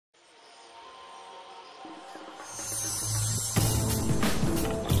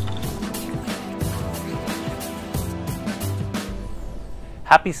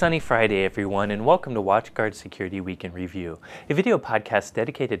Happy sunny Friday, everyone, and welcome to WatchGuard Security Week in Review, a video podcast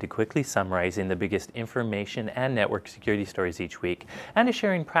dedicated to quickly summarizing the biggest information and network security stories each week, and to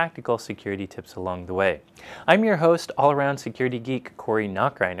sharing practical security tips along the way. I'm your host, all-around security geek Corey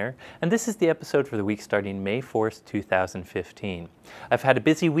Nachreiner, and this is the episode for the week starting May 4th, 2015. I've had a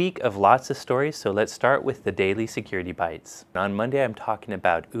busy week of lots of stories, so let's start with the daily security bites. On Monday, I'm talking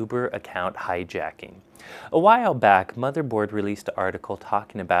about Uber account hijacking. A while back, Motherboard released an article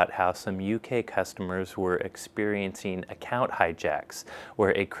talking about how some UK customers were experiencing account hijacks,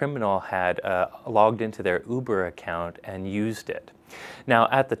 where a criminal had logged into their Uber account and used it. Now,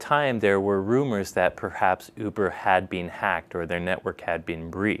 at the time, there were rumors that perhaps Uber had been hacked or their network had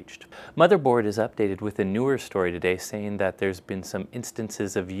been breached. Motherboard is updated with a newer story today saying that there's been some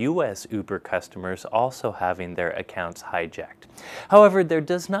instances of US Uber customers also having their accounts hijacked. However, there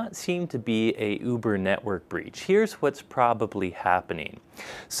does not seem to be a Uber network breach. Here's what's probably happening.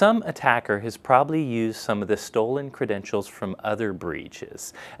 Some attacker has probably used some of the stolen credentials from other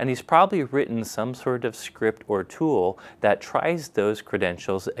breaches, and he's probably written some sort of script or tool that tries those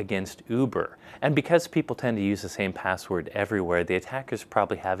credentials against Uber. And because people tend to use the same password everywhere, the attacker's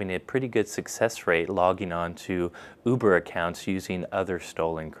probably having a pretty good success rate logging on to Uber accounts using other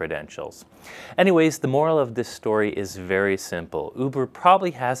stolen credentials. Anyways, the moral of this story is very simple. Uber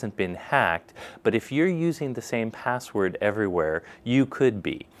probably hasn't been hacked, but if you're using the same password everywhere, you could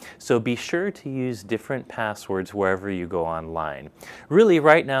be. So be sure to use different passwords wherever you go online. Really,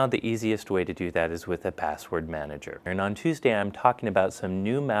 right now, the easiest way to do that is with a password manager. And on Tuesday, I'm talking about some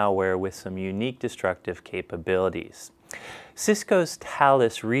new malware with some unique destructive capabilities. Cisco's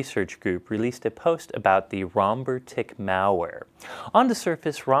Thales research group released a post about the RomberTick malware. On the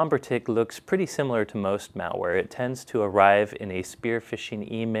surface, RomberTick looks pretty similar to most malware. It tends to arrive in a spear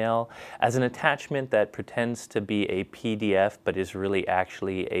phishing email as an attachment that pretends to be a PDF but is really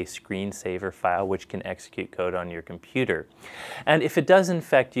actually a screensaver file which can execute code on your computer. And if it does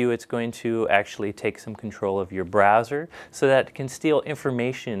infect you, it's going to actually take some control of your browser so that it can steal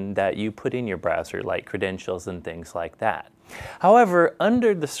information that you put in your browser, like credentials and things like that. However,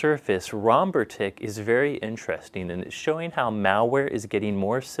 under the surface, RomberTick is very interesting, and it's showing how malware is getting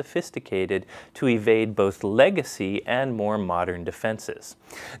more sophisticated to evade both legacy and more modern defenses.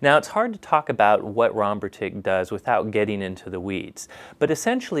 Now, it's hard to talk about what RomberTick does without getting into the weeds, but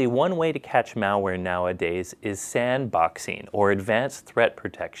essentially one way to catch malware nowadays is sandboxing, or advanced threat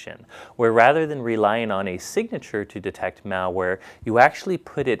protection, where rather than relying on a signature to detect malware, you actually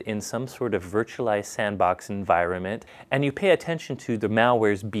put it in some sort of virtualized sandbox environment, and you pay attention to the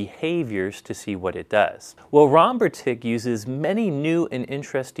malware's behaviors to see what it does. Well, RomberTick uses many new and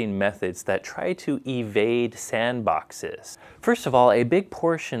interesting methods that try to evade sandboxes. First of all, a big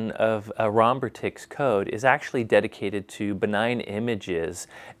portion of RomberTick's code is actually dedicated to benign images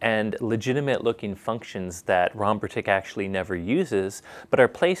and legitimate looking functions that RomberTick actually never uses, but are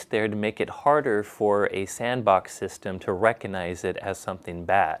placed there to make it harder for a sandbox system to recognize it as something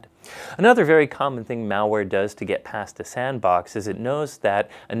bad. Another very common thing malware does to get past a sandbox is it knows that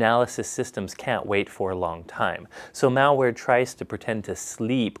analysis systems can't wait for a long time. So malware tries to pretend to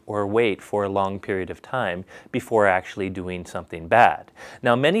sleep or wait for a long period of time before actually doing something bad.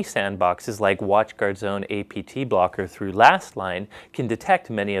 Now, many sandboxes like WatchGuard's own APT blocker through Lastline can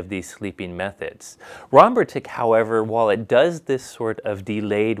detect many of these sleeping methods. RomberTick, however, while it does this sort of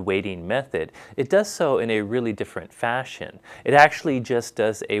delayed waiting method, it does so in a really different fashion. It actually just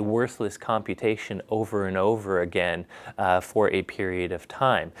does a worthless computation over and over again for a period of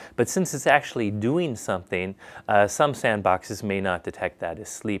time. But since it's actually doing something, some sandboxes may not detect that as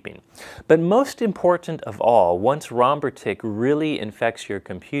sleeping. But most important of all, once RomberTick really infects your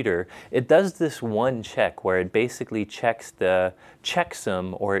computer, it does this one check where it basically checks the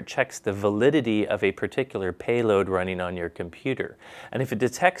checksum, or it checks the validity of a particular payload running on your computer. And if it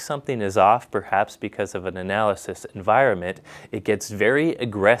detects something is off, perhaps because of an analysis environment, it gets very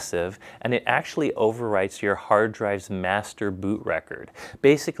aggressive and it actually overwrites your hard drive's master boot record,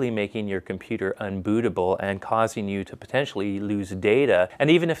 basically making your computer unbootable and causing you to potentially lose data.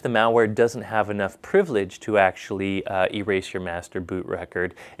 And even if the malware doesn't have enough privilege to actually erase your master boot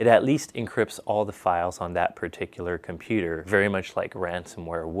record, it at least encrypts all the files on that particular computer, very much like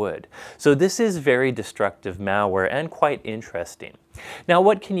ransomware would. So this is very destructive malware and quite interesting. Now,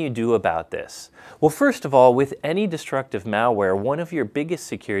 what can you do about this? Well, first of all, with any destructive malware, one of your biggest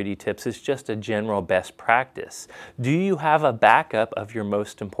security tips is just a general best practice. Do you have a backup of your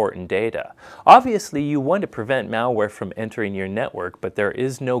most important data? Obviously, you want to prevent malware from entering your network, but there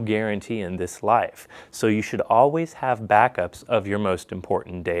is no guarantee in this life. So you should always have backups of your most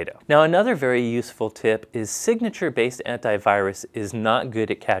important data. Now, another very useful tip is signature-based antivirus is not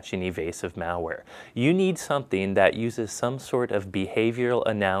good at catching evasive malware. You need something that uses some sort of behavioral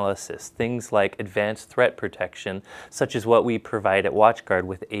analysis, things like advanced threat protection, such as what we provide at WatchGuard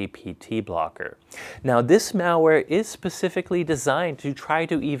with APT blocker. Now, this malware is specifically designed to try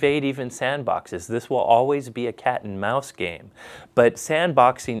to evade even sandboxes. This will always be a cat and mouse game, but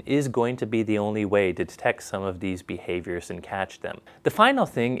sandboxing is going to be the only way to detect some of these behaviors and catch them. The final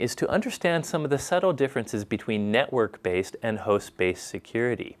thing is to understand some of the subtle differences between network-based and host-based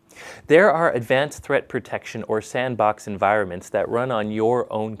security. There are advanced threat protection or sandbox environments that run on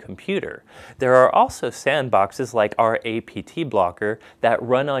your own computer. There are also sandboxes like our APT blocker that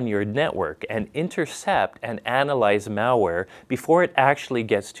run on your network and intercept and analyze malware before it actually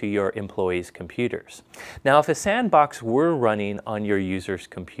gets to your employees' computers. Now, if a sandbox were running on your user's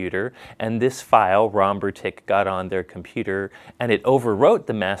computer and this file, Rombertick, got on their computer and it overwrote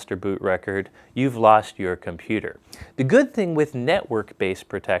the master boot record, you've lost your computer. The good thing with network-based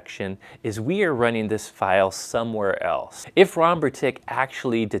protection is we are running this file somewhere else. If Rombertick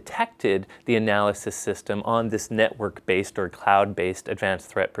actually detected the analysis system on this network-based or cloud-based advanced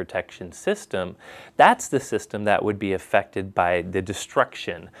threat protection system, that's the system that would be affected by the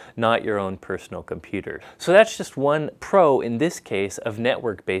destruction, not your own personal computer. So that's just one pro in this case of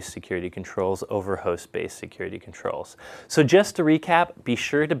network-based security controls over host-based security controls. So just to recap, be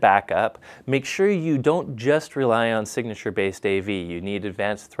sure to back up. Make sure you don't just rely on signature-based AV. You need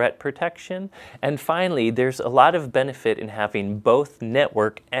advanced threat protection. And finally, there's a lot of benefit in having both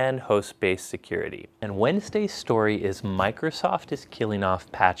network and host-based security. And Wednesday's story is Microsoft is killing off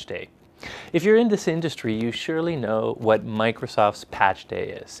Patch Day. If you're in this industry, you surely know what Microsoft's Patch Day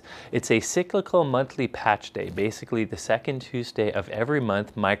is. It's a cyclical monthly patch day. Basically, the second Tuesday of every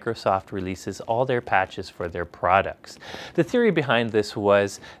month, Microsoft releases all their patches for their products. The theory behind this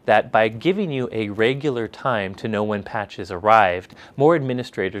was that by giving you a regular time to know when patches arrived, more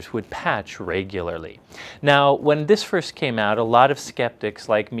administrators would patch regularly. Now, when this first came out, a lot of skeptics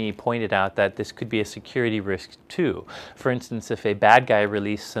like me pointed out that this could be a security risk too. For instance, if a bad guy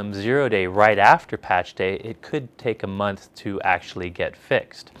released some zero-day right after patch day, it could take a month to actually get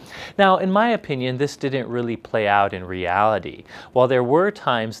fixed. Now, in my opinion, this didn't really play out in reality. While there were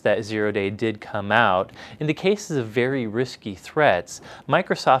times that zero-day did come out, in the cases of very risky threats,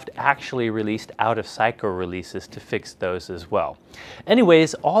 Microsoft actually released out-of-cycle releases to fix those as well.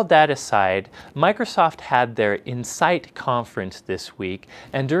 Anyways, all that aside, Microsoft had their Insight conference this week,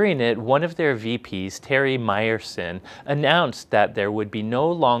 and during it, one of their VPs, Terry Myerson, announced that there would be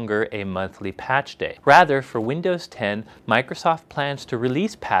no longer a monthly patch day. Rather, for Windows 10, Microsoft plans to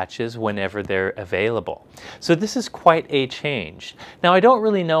release patches whenever they're available. So this is quite a change. Now, I don't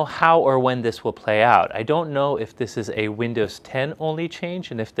really know how or when this will play out. I don't know if this is a Windows 10 only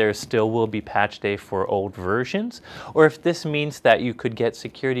change and if there still will be patch day for old versions, or if this means that you could get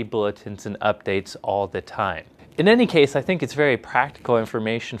security bulletins and updates all the time. In any case, I think it's very practical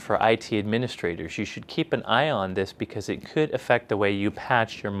information for IT administrators. You should keep an eye on this because it could affect the way you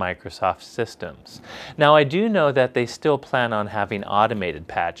patch your Microsoft systems. Now, I do know that they still plan on having automated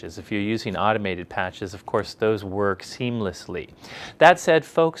patches. If you're using automated patches, of course, those work seamlessly. That said,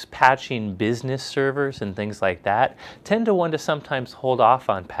 folks patching business servers and things like that tend to want to sometimes hold off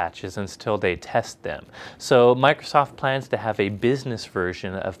on patches until they test them. So Microsoft plans to have a business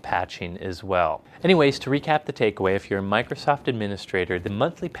version of patching as well. Anyways, to recap the takeaway, if you're a Microsoft administrator, the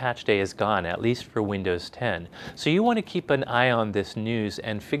monthly patch day is gone, at least for Windows 10. So you want to keep an eye on this news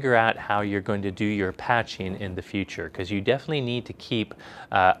and figure out how you're going to do your patching in the future, because you definitely need to keep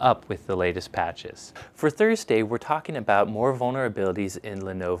up with the latest patches. For Thursday, we're talking about more vulnerabilities in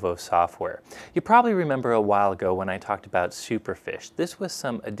Lenovo software. You probably remember a while ago when I talked about Superfish. This was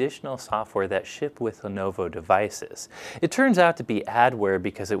some additional software that shipped with Lenovo devices. It turns out to be adware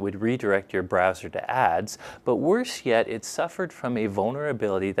because it would redirect your browser to ads, but worse yet, it suffered from a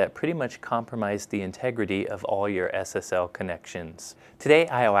vulnerability that pretty much compromised the integrity of all your SSL connections. Today,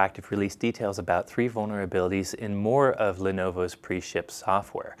 IOActive released details about 3 vulnerabilities in more of Lenovo's pre-shipped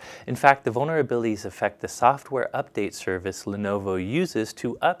software. In fact, the vulnerabilities affect the software update service Lenovo uses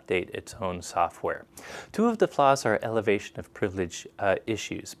to update its own software. 2 of the flaws are elevation of privilege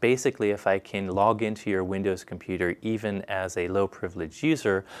issues. Basically, if I can log into your Windows computer even as a low privilege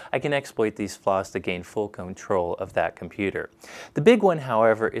user, I can exploit these flaws to gain full control control of that computer. The big one,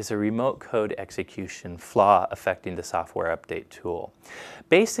 however, is a remote code execution flaw affecting the software update tool.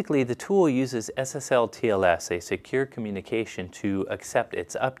 Basically, the tool uses SSL-TLS, a secure communication, to accept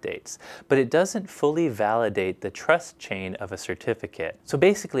its updates, but it doesn't fully validate the trust chain of a certificate. So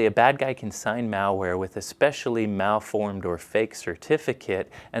basically, a bad guy can sign malware with a specially malformed or fake certificate,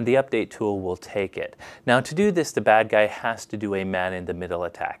 and the update tool will take it. Now, to do this, the bad guy has to do a man-in-the-middle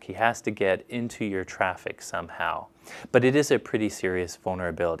attack. He has to get into your traffic somehow. But it is a pretty serious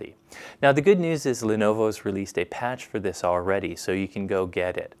vulnerability. Now, the good news is Lenovo's released a patch for this already, so you can go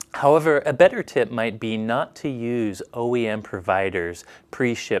get it. However, a better tip might be not to use OEM providers'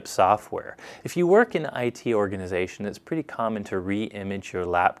 pre-shipped software. If you work in an IT organization, it's pretty common to re-image your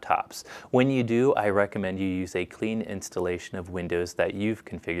laptops. When you do, I recommend you use a clean installation of Windows that you've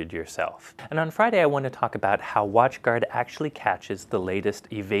configured yourself. And on Friday, I want to talk about how WatchGuard actually catches the latest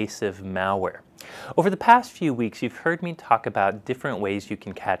evasive malware. Over the past few weeks, you've heard me talk about different ways you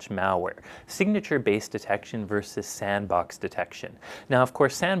can catch malware: signature-based detection versus sandbox detection. Now, of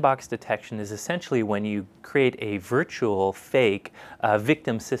course, sandbox detection is essentially when you create a virtual, fake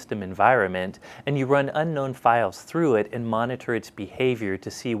victim system environment and you run unknown files through it and monitor its behavior to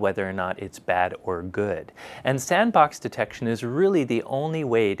see whether or not it's bad or good. And sandbox detection is really the only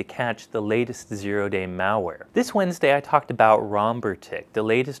way to catch the latest zero-day malware. This Wednesday, I talked about Rombertick, the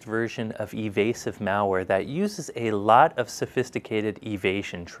latest version of evasive malware that uses a lot of sophisticated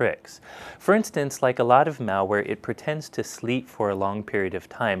evasion tricks. For instance, like a lot of malware, it pretends to sleep for a long period of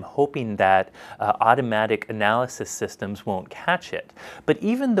time, hoping that automatic analysis systems won't catch it. But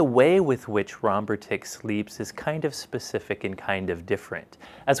even the way with which Rombertick sleeps is kind of specific and kind of different.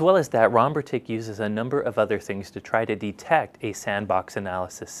 As well as that, Rombertick uses a number of other things to try to detect a sandbox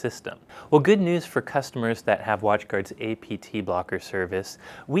analysis system. Well, good news for customers that have WatchGuard's APT blocker service,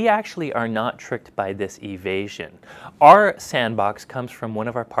 we actually are not tricked by this evasion. Our sandbox comes from one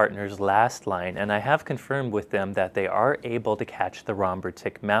of our partners, Lastline, and I have confirmed with them that they are able to catch the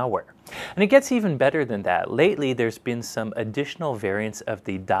Rombertick malware. And it gets even better than that. Lately, there's been some additional variants of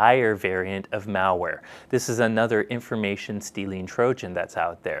the WSWiR variant of malware. This is another information stealing Trojan that's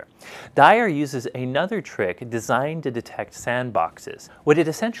out there. WSWiR uses another trick designed to detect sandboxes. What it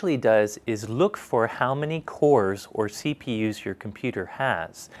essentially does is look for how many cores or CPUs your computer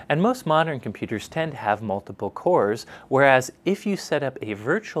has. And most modern computers tend to have multiple cores, whereas if you set up a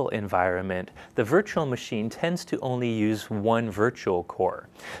virtual environment, the virtual machine tends to only use one virtual core.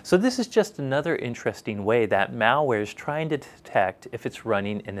 So this is just another interesting way that malware is trying to detect if it's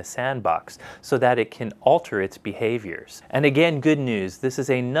running in a sandbox so that it can alter its behaviors. And again, good news, this is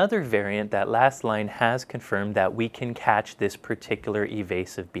another variant that Lastline has confirmed that we can catch this particular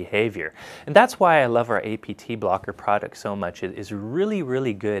evasive behavior. And that's why I love our APT blocker product so much. It is really,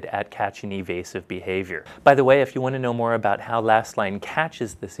 really good at catching evasive behavior. By the way, if you want to know more about how Lastline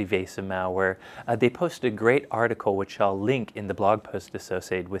catches this evasive malware, they posted a great article which I'll link in the blog post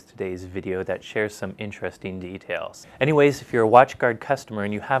associated with today's video that shares some interesting details. Anyways, if you're a WatchGuard customer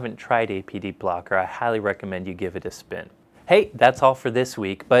and you haven't tried APT blocker, I highly recommend you give it a spin. Hey, that's all for this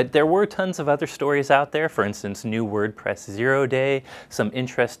week, but there were tons of other stories out there. For instance, new WordPress 0 day, some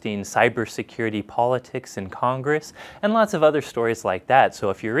interesting cybersecurity politics in Congress, and lots of other stories like that. So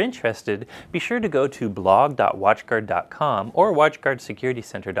if you're interested, be sure to go to blog.watchguard.com or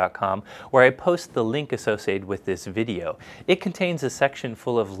watchguard-security-center.com, where I post the link associated with this video. It contains a section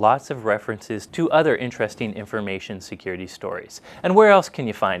full of lots of references to other interesting information security stories. And where else can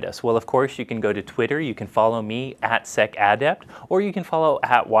you find us? Well, of course, you can go to Twitter. You can follow me at SecAdept, or you can follow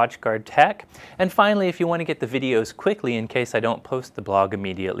at WatchGuard Tech. And finally, if you want to get the videos quickly in case I don't post the blog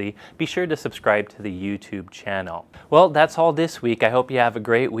immediately, be sure to subscribe to the YouTube channel. Well, that's all this week. I hope you have a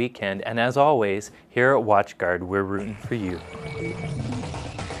great weekend. And as always, here at WatchGuard, we're rooting for you.